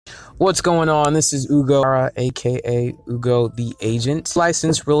What's going on? This is Ugo, aka Ugo the Agent,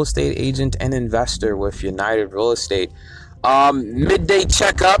 licensed real estate agent and investor with United Real Estate. Midday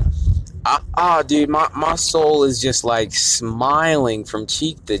checkup. Dude, my soul is just like smiling from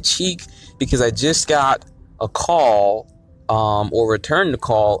cheek to cheek because I just got a call, or returned the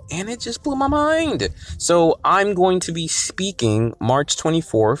call, and it just blew my mind. So I'm going to be speaking March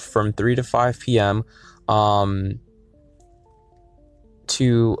 24th from 3 to 5 p.m.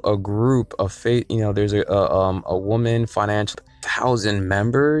 To a group of there's a woman financial 1,000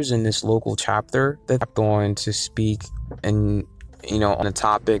 members in this local chapter that I'm going to speak and on the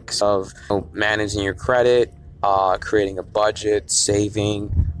topics of managing your credit, creating a budget, saving,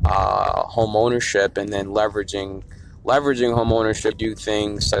 home ownership, and then leveraging home ownership to do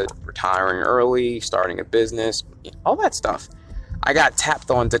things such as retiring early, starting a business, all that stuff. I got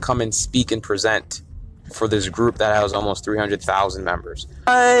tapped on to come and speak and present for this group that has almost 300,000 members.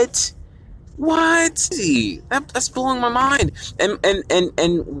 What? That's blowing my mind.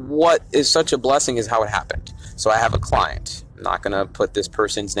 And what is such a blessing is how it happened. So I have a client. I'm not gonna put this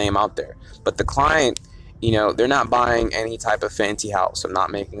person's name out there, but the client, they're not buying any type of fancy house. I'm not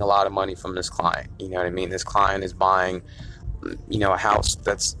making a lot of money from this client. You know what I mean? This client is buying, a house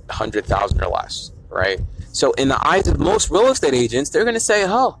that's 100,000 or less, right? So in the eyes of most real estate agents, they're gonna say,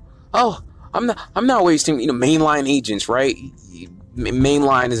 oh. I'm not wasting, mainline agents, right?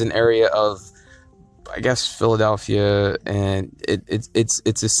 Mainline is an area of, I guess, Philadelphia, and it's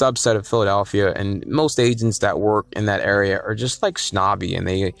a subset of Philadelphia, and most agents that work in that area are just like snobby,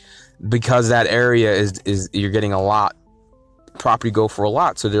 and because that area is you're getting a lot, property go for a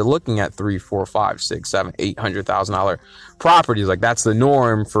lot, so they're looking at 3, 4, 5, 6, 7, $800,000 properties. Like that's the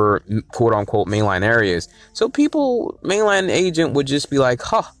norm for quote unquote mainline areas. So mainline agent would just be like,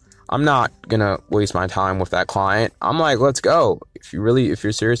 I'm not gonna waste my time with that client. I'm like, let's go. If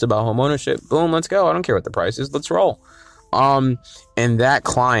you're serious about home ownership, boom, let's go. I don't care what the price is. Let's roll. And that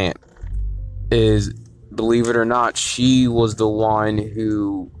client is, believe it or not, she was the one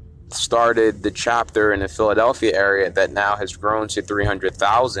who started the chapter in the Philadelphia area that now has grown to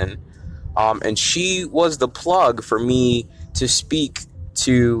 300,000. And she was the plug for me to speak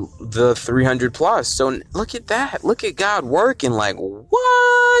to the 300 plus. So look at that. Look at God working. Like,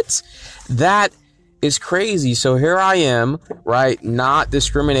 what? That is crazy. So here I am, right? Not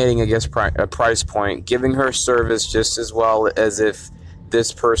discriminating against a price point, giving her service just as well as if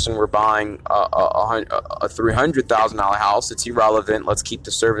this person were buying a $300,000 house. It's irrelevant. Let's keep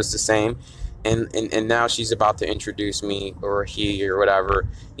the service the same. And now she's about to introduce me, or he or whatever,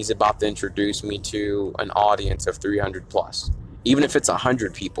 he's about to introduce me to an audience of 300 plus. Even if it's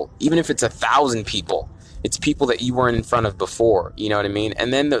 100 people, even if it's 1,000 people, it's people that you weren't in front of before. You know what I mean?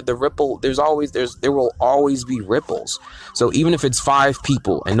 And then the ripple, there will always be ripples. So even if it's 5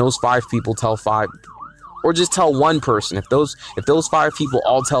 people and those 5 people tell 5, or just tell one person, if those 5 people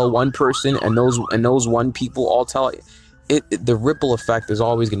all tell one person and those 1 people all tell it, the ripple effect is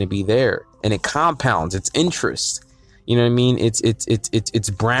always going to be there, and it compounds. It's interest. You know what I mean? It's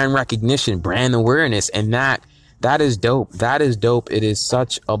brand recognition, brand awareness, and that is dope. That is dope. It is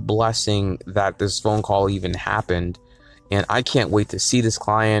such a blessing that this phone call even happened. And I can't wait to see this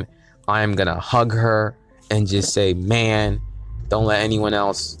client. I am going to hug her and just say, man, don't let anyone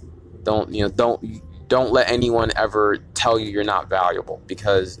else, don't let anyone ever tell you you're not valuable,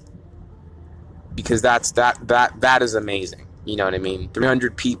 because that is amazing. You know what I mean?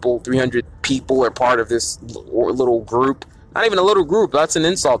 300 people are part of this little group. Not even a little group. That's an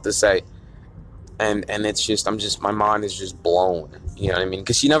insult to say. And it's just, my mind is just blown, you know what I mean?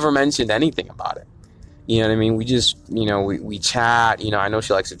 Because she never mentioned anything about it. You know what I mean? We just, we chat, I know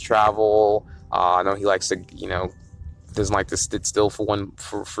she likes to travel. I know he likes to, doesn't like to sit still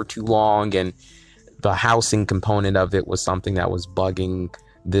for too long. And the housing component of it was something that was bugging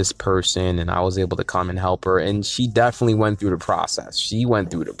this person, and I was able to come and help her. And she definitely went through the process.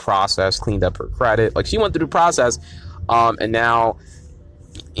 Cleaned up her credit. Like, she went through the process. And now,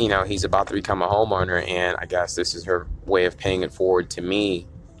 he's about to become a homeowner, and I guess this is her way of paying it forward to me.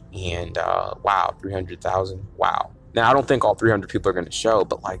 And wow, 300,000. Wow. Now, I don't think all 300 people are going to show,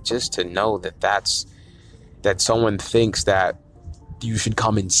 but like, just to know that someone thinks that you should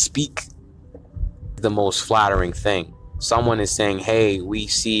come and speak, the most flattering thing. Someone is saying, hey, we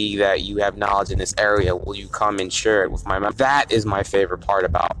see that you have knowledge in this area. Will you come and share it with my mom? That is my favorite part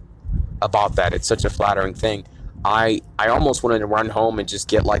about that. It's such a flattering thing. I almost wanted to run home and just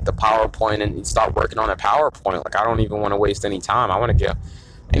get like the PowerPoint and start working on a PowerPoint. Like, I don't even want to waste any time. I want to get,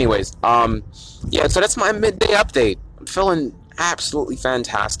 anyways. Yeah, so that's my midday update. I'm feeling absolutely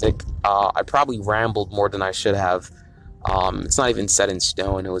fantastic. I probably rambled more than I should have. It's not even set in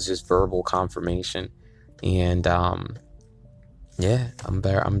stone. It was just verbal confirmation. And yeah, I'm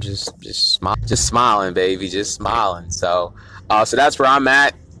there. I'm just smiling, baby, just smiling. So that's where I'm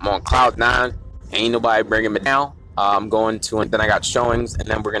at. I'm on cloud nine. Ain't nobody bringing me down. I'm going to, and then I got showings, and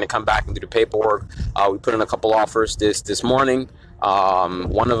then we're gonna come back and do the paperwork. We put in a couple offers this morning.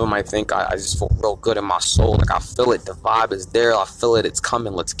 One of them, I think, I just feel real good in my soul. Like I feel it. The vibe is there. I feel it. It's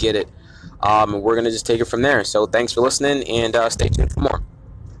coming. Let's get it. And we're gonna just take it from there. So thanks for listening, and stay tuned for more.